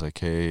calmly was like,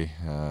 hey,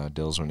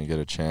 Dills, when you get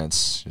a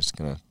chance, just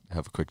going to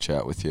have a quick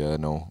chat with you.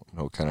 No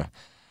kind of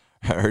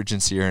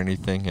urgency or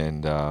anything.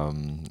 And,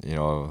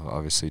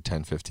 obviously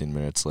 10, 15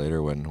 minutes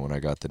later when I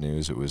got the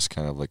news, it was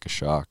kind of like a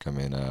shock. A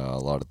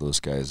lot of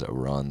those guys that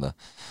were on the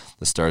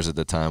Stars at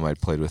the time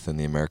I'd played with in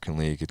the American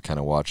League had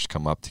kind of watched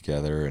come up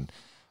together. And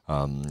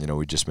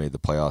we just made the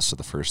playoffs for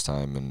the first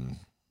time, and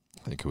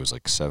I think it was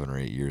like 7 or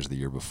 8 years the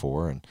year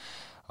before. And,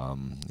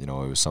 it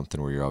was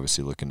something where you're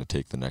obviously looking to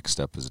take the next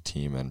step as a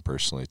team and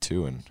personally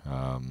too. And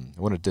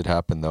when it did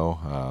happen, though,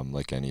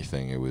 like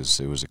anything, it was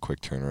a quick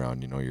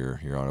turnaround.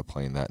 You're on a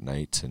plane that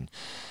night.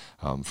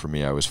 And for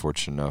me, I was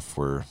fortunate enough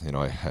where,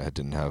 I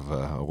didn't have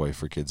a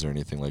wife or kids or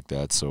anything like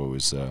that. So it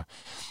was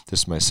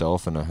just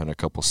myself and a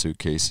couple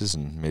suitcases,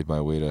 and made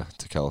my way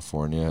to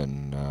California.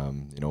 And,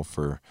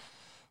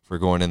 for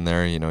going in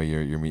there,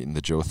 you're meeting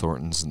the Joe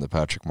Thorntons and the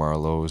Patrick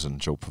Marleaus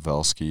and Joe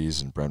Pavelskis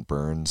and Brent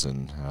Burns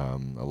and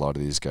a lot of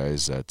these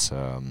guys that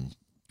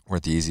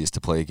weren't the easiest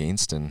to play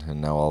against, and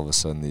now all of a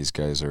sudden these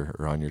guys are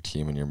on your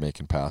team and you're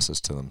making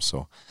passes to them.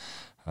 So,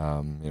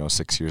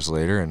 6 years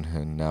later,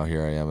 and now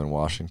here I am in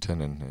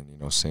Washington,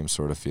 and same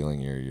sort of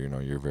feeling.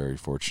 You're very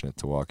fortunate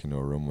to walk into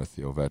a room with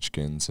the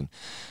Ovechkins and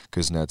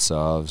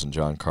Kuznetsovs and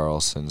John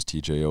Carlsons,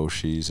 TJ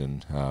Oshie's,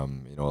 and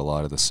a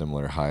lot of the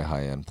similar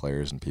high end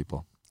players and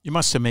people. You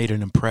must have made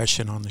an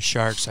impression on the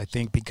Sharks, I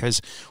think,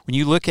 because when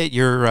you look at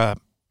your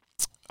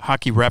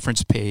hockey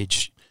reference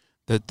page,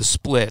 the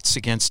splits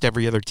against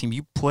every other team,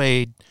 you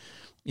played,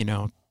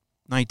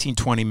 19,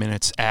 20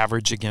 minutes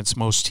average against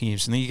most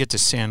teams. And then you get to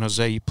San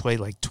Jose, you play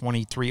like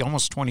 23,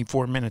 almost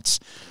 24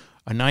 minutes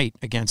a night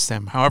against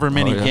them. However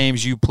many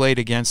games you played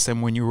against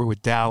them when you were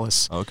with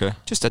Dallas. Okay.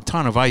 Just a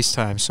ton of ice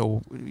time.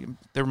 So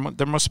there must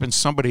have been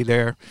somebody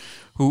there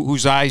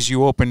whose eyes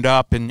you opened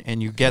up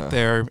and you get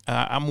there.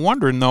 I'm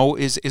wondering, though,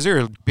 is there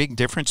a big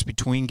difference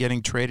between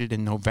getting traded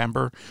in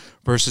November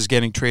versus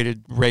getting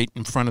traded right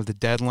in front of the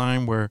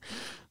deadline, where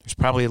there's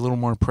probably a little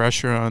more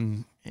pressure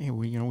on, hey,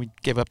 we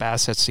give up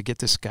assets to get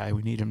this guy.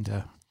 We need him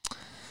to.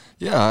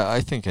 Yeah, I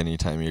think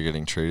anytime you're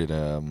getting traded,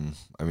 I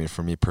mean,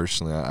 for me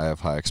personally, I have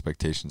high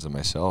expectations of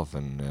myself,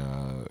 and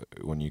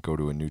when you go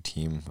to a new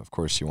team, of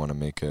course, you want to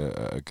make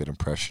a good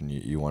impression.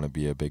 You want to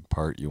be a big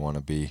part. You want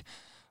to be,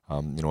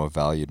 a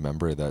valued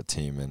member of that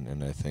team,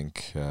 and I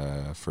think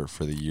for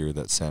the year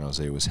that San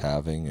Jose was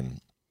having,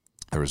 and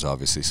there was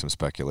obviously some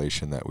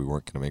speculation that we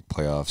weren't going to make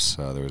playoffs.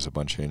 There was a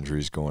bunch of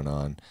injuries going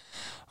on.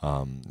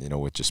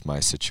 With just my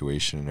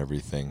situation and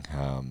everything,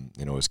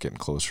 it was getting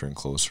closer and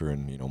closer,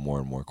 and more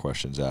and more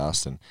questions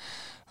asked, and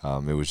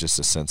it was just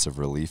a sense of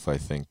relief, I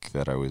think,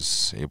 that I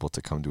was able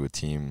to come to a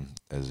team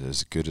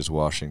as good as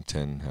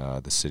Washington,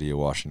 the city of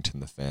Washington,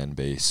 the fan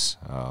base,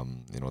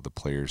 the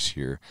players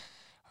here.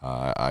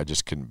 I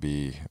just couldn't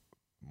be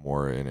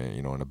more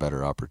in a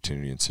better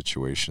opportunity and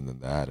situation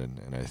than that,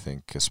 and I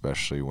think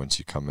especially once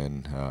you come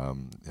in,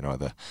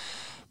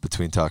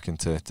 between talking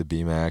to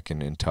BMAC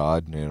and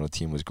Todd, the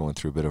team was going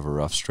through a bit of a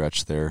rough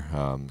stretch there,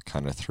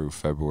 kind of through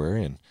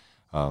February, and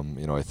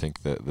I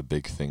think that the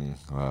big thing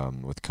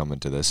with coming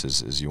to this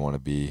is you want to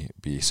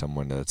be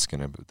someone that's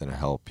gonna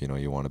help.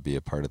 You want to be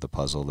a part of the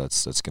puzzle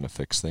that's gonna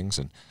fix things,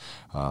 and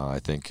I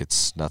think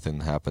nothing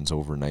happens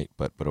overnight,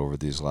 but over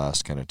these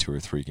last kind of 2 or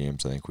 3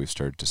 games, I think we've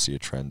started to see a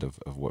trend of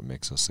what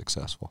makes us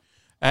successful.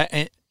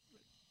 And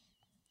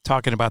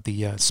talking about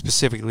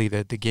specifically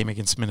the game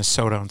against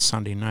Minnesota on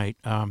Sunday night.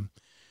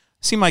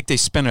 Seemed like they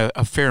spent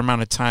a fair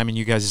amount of time in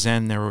you guys'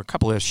 end. There were a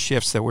couple of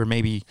shifts that were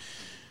maybe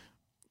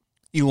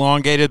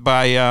elongated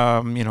by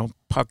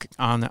puck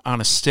on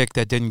a stick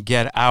that didn't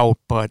get out,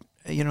 but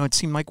it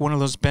seemed like one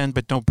of those bend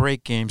but don't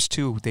break games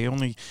too. They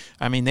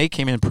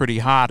came in pretty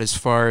hot as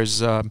far as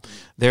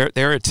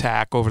their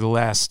attack over the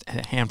last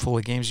handful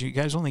of games. You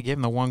guys only gave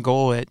them the 1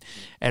 goal at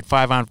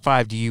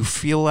 5-on-5. Do you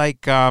feel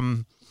like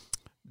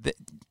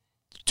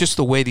just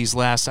the way these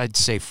last, I'd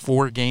say,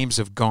 4 games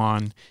have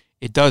gone,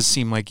 it does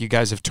seem like you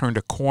guys have turned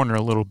a corner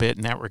a little bit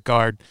in that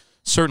regard,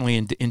 certainly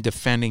in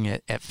defending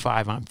it at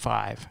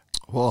 5-on-5.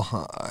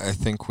 Well, I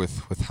think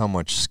with how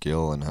much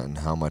skill and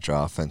how much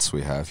offense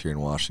we have here in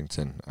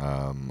Washington,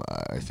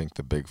 I think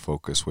the big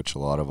focus, which a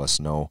lot of us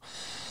know,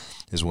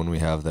 is when we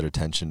have that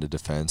attention to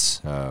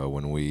defense,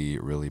 when we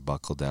really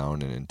buckle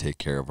down and take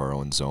care of our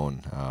own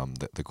zone,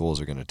 the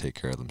goals are going to take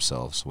care of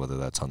themselves, whether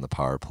that's on the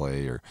power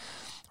play or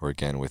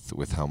again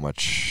with how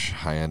much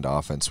high-end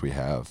offense we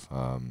have.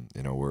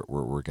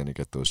 We're going to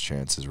get those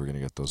chances, we're going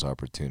to get those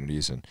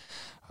opportunities, and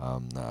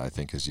I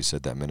think, as you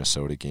said, that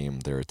Minnesota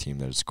game, they're a team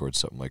that has scored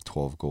something like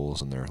 12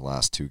 goals in their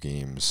last 2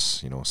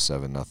 games,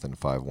 7-0,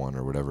 5-1,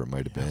 or whatever it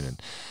might have been,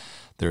 and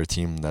they're a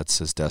team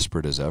that's as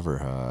desperate as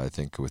ever. I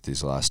think with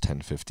these last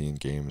 10, 15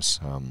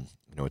 games,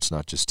 it's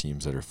not just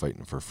teams that are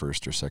fighting for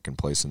first or second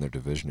place in their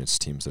division. It's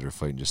teams that are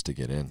fighting just to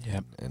get in.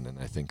 Yep. And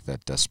I think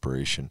that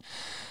desperation,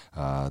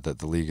 that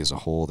the league as a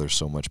whole, there's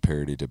so much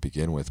parity to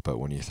begin with, but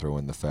when you throw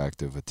in the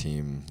fact of a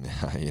team,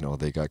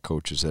 they got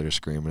coaches that are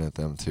screaming at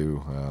them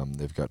too.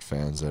 They've got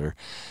fans that are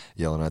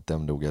yelling at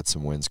them to get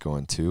some wins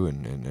going too.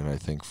 And I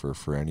think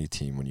for any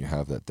team, when you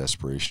have that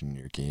desperation in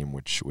your game,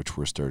 which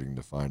we're starting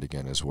to find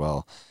again as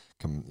well,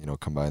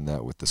 combine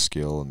that with the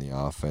skill and the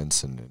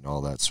offense and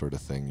all that sort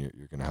of thing,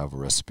 you're going to have a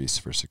recipe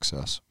for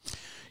success.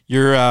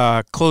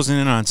 You're closing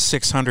in on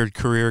 600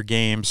 career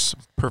games.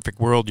 Perfect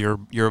world.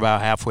 You're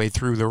about halfway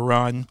through the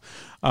run.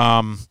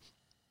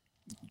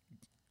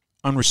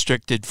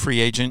 Unrestricted free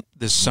agent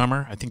this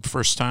summer. I think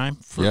first time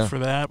for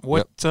that.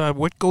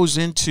 What goes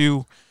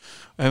into?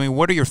 I mean,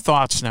 what are your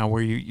thoughts now?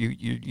 Where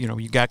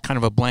you got kind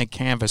of a blank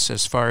canvas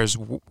as far as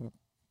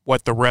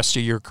what the rest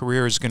of your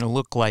career is going to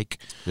look like.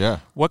 Yeah.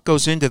 What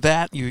goes into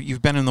that?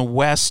 You've been in the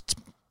West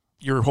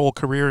your whole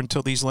career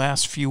until these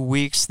last few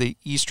weeks. The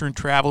Eastern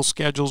travel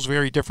schedule is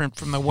very different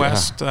from the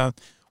West.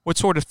 What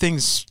sort of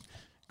things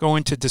go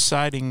into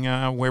deciding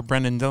where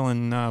Brendan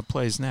Dillon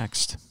plays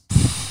next?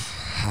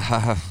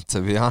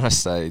 To be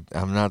honest,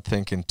 I'm not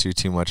thinking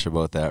too much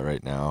about that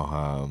right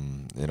now.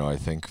 I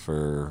think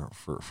for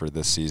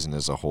this season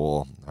as a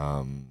whole,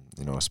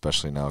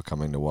 especially now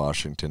coming to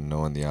Washington,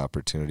 knowing the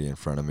opportunity in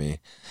front of me,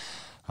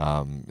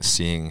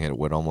 seeing it,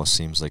 what almost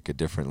seems like a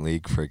different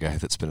league for a guy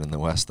that's been in the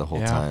West the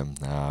whole time.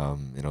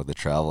 The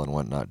travel and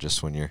whatnot,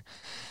 just when you're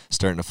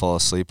starting to fall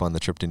asleep on the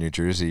trip to New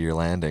Jersey, you're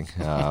landing.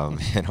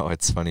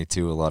 It's funny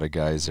too, a lot of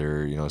guys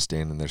are,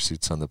 staying in their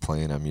suits on the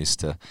plane. I'm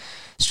used to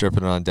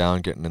stripping on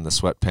down, getting in the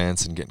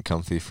sweatpants and getting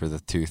comfy for the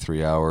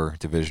 2-3 hour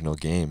divisional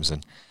games.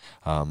 And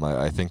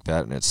I think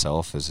that in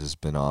itself has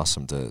been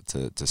awesome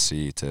to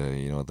see,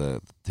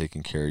 the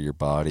taking care of your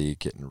body,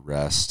 getting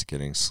rest,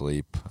 getting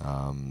sleep.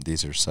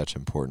 These are such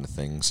important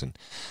things. And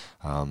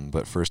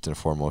but first and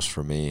foremost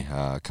for me,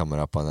 coming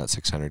up on that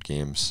 600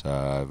 games,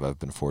 I've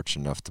been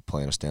fortunate enough to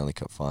play in a Stanley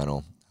Cup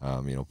final,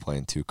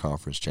 playing 2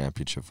 conference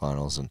championship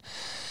finals, and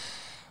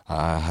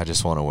I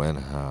just want to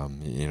win.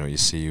 You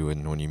see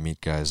when you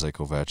meet guys like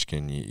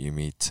Ovechkin, you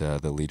meet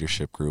the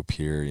leadership group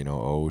here,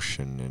 Osh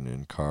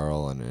and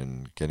Carl,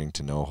 and getting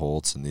to know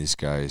Holtz and these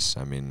guys.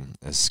 I mean,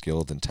 as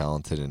skilled and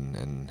talented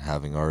and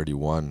having already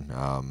won,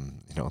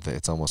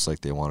 it's almost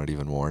like they want it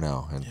even more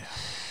now. And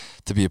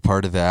to be a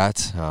part of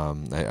that,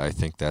 I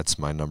think that's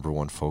my number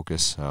one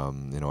focus.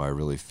 I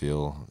really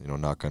feel,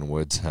 knock on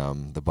wood,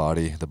 the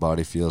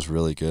body feels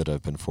really good.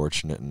 I've been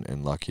fortunate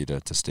and lucky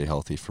to stay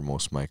healthy for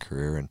most of my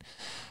career, and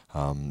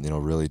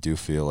really do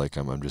feel like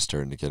I'm just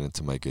starting to get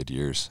into my good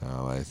years.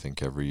 I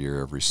think every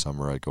year, every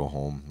summer I go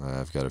home,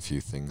 I've got a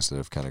few things that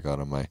I've kind of got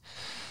on my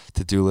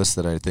to-do list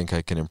that I think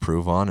I can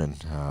improve on, and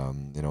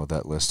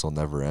that list will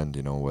never end.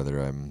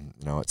 Whether I'm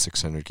at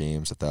 600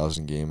 games,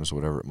 1,000 games,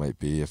 whatever it might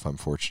be, if I'm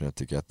fortunate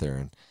to get there.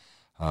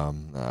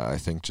 And I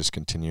think just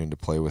continuing to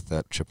play with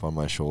that chip on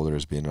my shoulder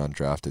as being an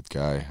undrafted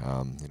guy,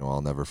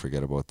 I'll never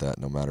forget about that,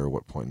 no matter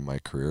what point in my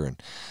career.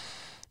 And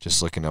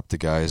just looking up to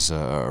guys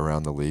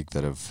around the league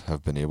that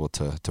have been able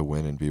to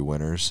win and be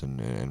winners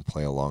and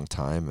play a long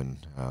time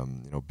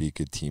and be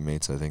good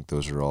teammates. I think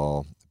those are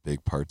all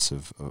big parts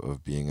of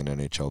being an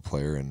NHL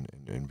player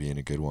and being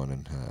a good one.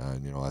 And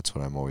that's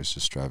what I'm always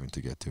just striving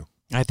to get to.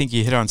 I think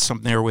you hit on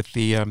something there with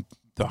the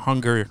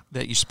hunger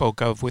that you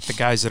spoke of with the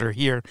guys that are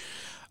here.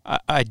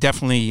 I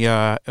definitely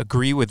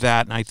agree with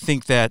that, and I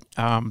think that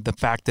the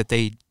fact that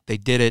they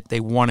did it, they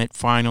won it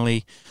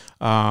finally.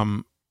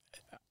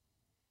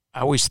 I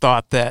always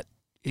thought that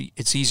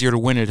it's easier to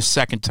win it a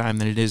second time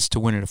than it is to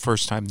win it a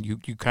first time. You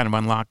kind of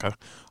unlock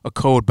a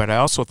code, but I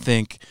also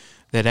think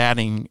that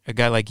adding a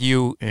guy like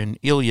you and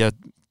Ilya,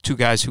 2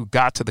 guys who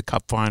got to the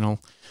Cup final,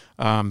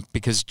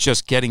 because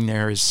just getting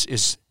there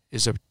is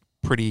a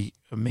pretty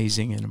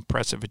amazing and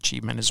impressive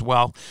achievement as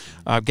well.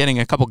 Getting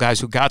a couple guys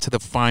who got to the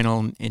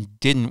final and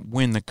didn't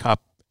win the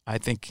Cup, I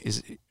think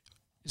is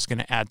going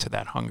to add to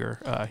that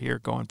hunger here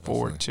going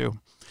forward too.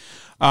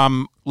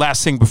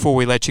 Last thing before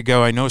we let you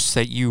go, I noticed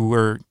that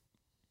you'd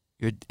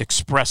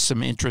expressed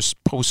some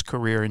interest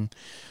post-career in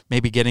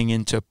maybe getting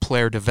into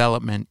player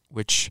development,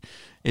 which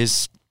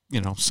is,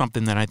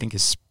 something that I think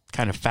is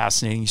kind of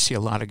fascinating. You see a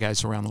lot of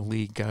guys around the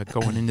league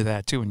going into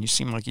that too, and you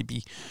seem like you'd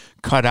be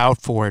cut out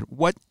for it.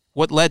 What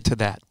led to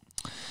that?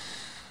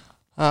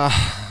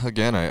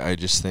 Again, I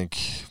just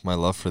think my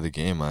love for the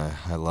game.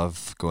 I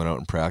love going out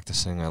and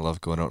practicing. I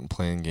love going out and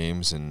playing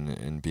games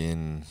and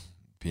being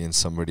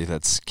somebody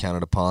that's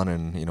counted upon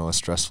in a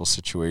stressful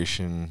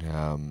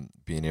situation,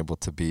 being able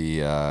to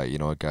be a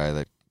guy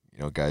that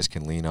guys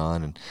can lean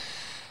on. And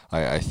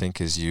I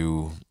think as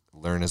you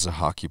learn as a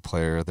hockey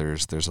player,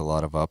 there's a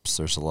lot of ups,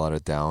 there's a lot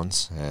of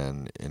downs,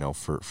 and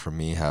for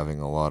me, having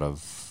a lot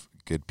of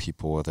good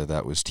people, whether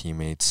that was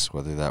teammates,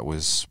 whether that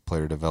was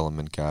player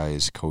development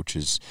guys,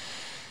 coaches,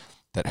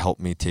 that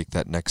helped me take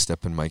that next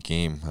step in my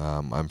game.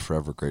 I'm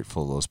forever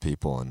grateful to those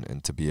people,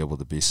 and to be able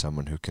to be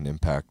someone who can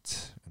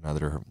impact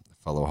another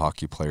fellow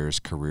hockey player's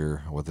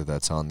career, whether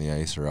that's on the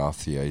ice or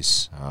off the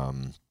ice.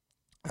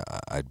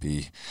 I'd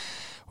be,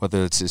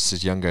 whether it's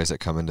just young guys that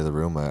come into the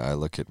room, I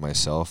look at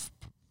myself,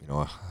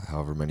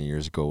 however many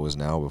years ago it was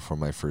now before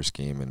my first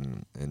game,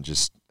 and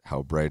just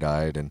how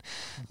bright-eyed and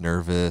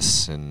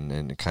nervous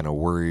and kind of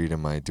worried.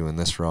 Am I doing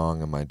this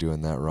wrong? Am I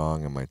doing that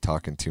wrong? Am I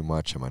talking too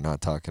much? Am I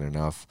not talking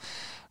enough?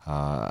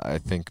 I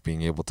think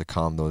being able to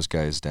calm those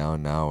guys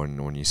down now,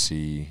 and when you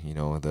see,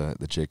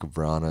 the Jacob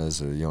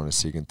Vranas or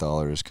Jonas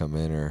Siegenthalers come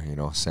in,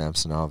 or,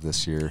 Samsonov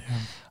this year,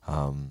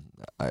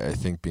 I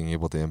think being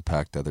able to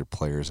impact other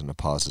players in a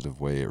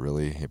positive way,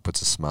 it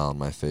puts a smile on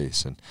my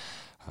face. And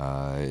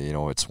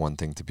it's one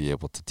thing to be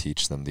able to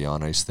teach them the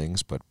on-ice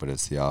things, but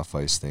it's the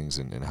off-ice things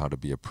and how to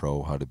be a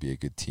pro, how to be a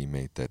good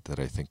teammate that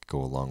I think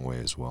go a long way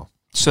as well.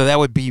 So that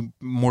would be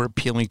more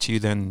appealing to you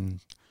than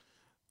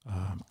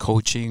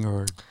coaching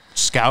or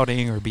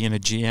scouting or being a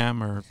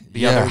GM or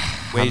the other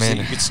ways that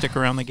you could stick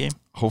around the game?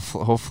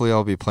 Hopefully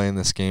I'll be playing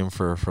this game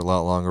for a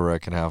lot longer, where I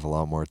can have a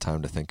lot more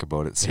time to think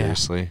about it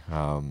seriously.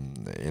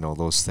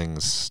 Those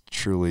things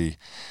truly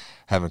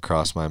haven't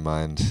crossed my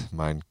mind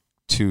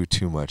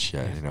too much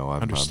yet.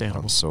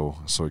 I'm so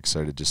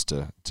excited just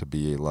to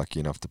be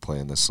lucky enough to play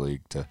in this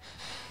league, to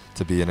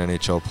be an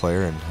NHL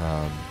player, and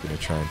going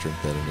to try and drink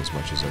that in as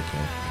much as I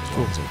can, as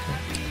long as I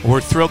can.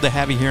 We're thrilled to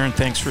have you here, and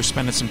thanks for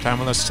spending some time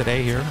with us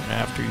today here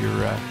after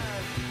your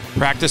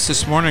practice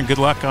this morning. Good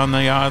luck on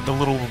the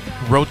little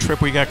road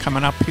trip we got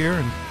coming up here,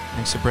 and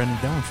thanks to Brendan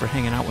Dillon for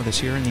hanging out with us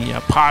here in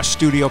the Posh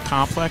Studio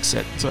Complex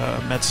at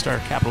MedStar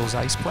Capitals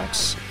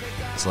Iceplex.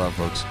 Thanks a lot,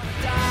 folks.